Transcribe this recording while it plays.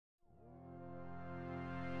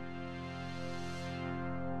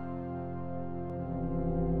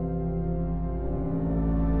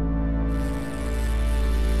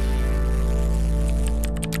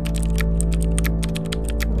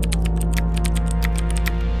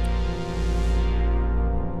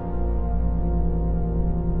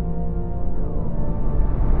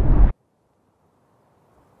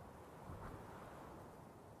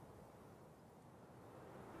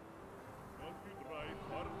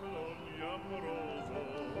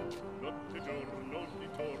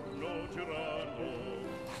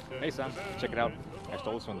Hey Sam, check it out. I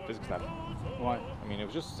stole this from the physics lab. Why? I mean, it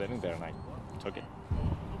was just sitting there and I took it.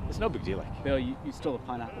 It's no big deal, like. Bill, you stole a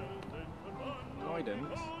pineapple. No, I didn't.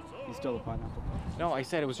 You stole a pineapple. No, I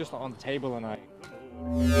said it was just on the table and I...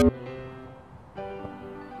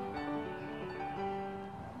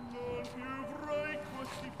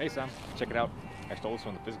 Hey Sam, check it out. I stole this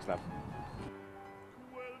from the physics lab.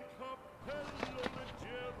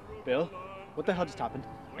 Bill, what the hell just happened?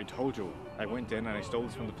 I told you, I went in and I stole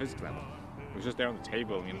this from the physics lab. It was just there on the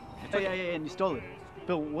table, you know. Yeah, and you stole it.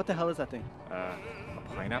 Bill, what the hell is that thing? A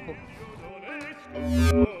pineapple?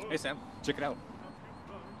 Hey Sam, check it out.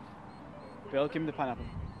 Bill, give me the pineapple.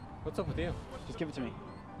 What's up with you? Just give it to me.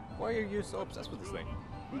 Why are you so obsessed with this thing?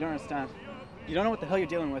 You don't understand. You don't know what the hell you're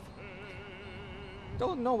dealing with.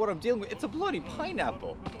 Don't know what I'm dealing with. It's a bloody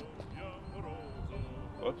pineapple.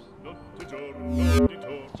 Whoops.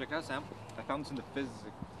 Check it out, Sam. I found this in the physics.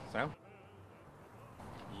 Sam?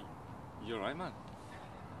 You alright, man?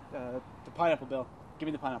 The pineapple, Bill. Give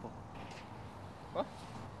me the pineapple. What?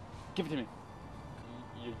 Give it to me.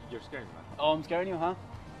 You're scaring me, man. Oh, I'm scaring you, huh?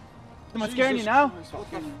 Am I scaring you now?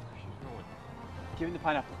 Give me the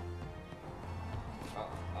pineapple.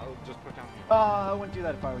 I'll just put it down here. I wouldn't do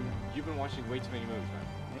that if I were you. You've been watching way too many movies, man.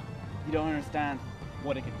 You don't understand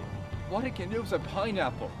what it can do. What it can do is a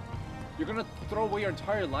pineapple. You're gonna throw away your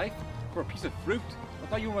entire life for a piece of fruit? I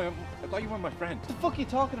thought you were my friend. What the fuck are you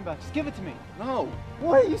talking about? Just give it to me. No.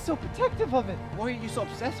 Why are you so protective of it? Why are you so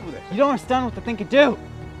obsessed with it? You don't understand what the thing can do.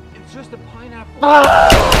 It's just a pineapple.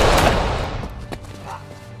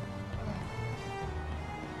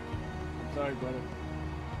 Sorry, brother.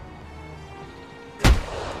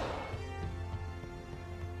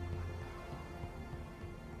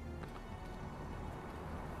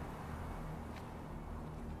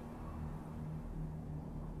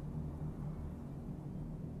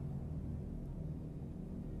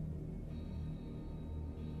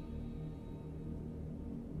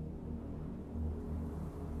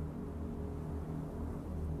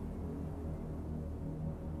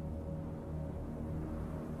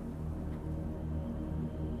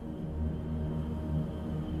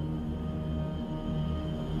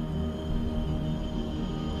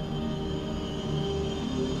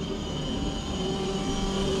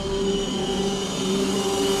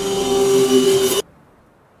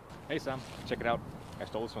 Hey Sam, check it out. I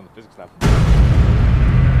stole this from the physics lab.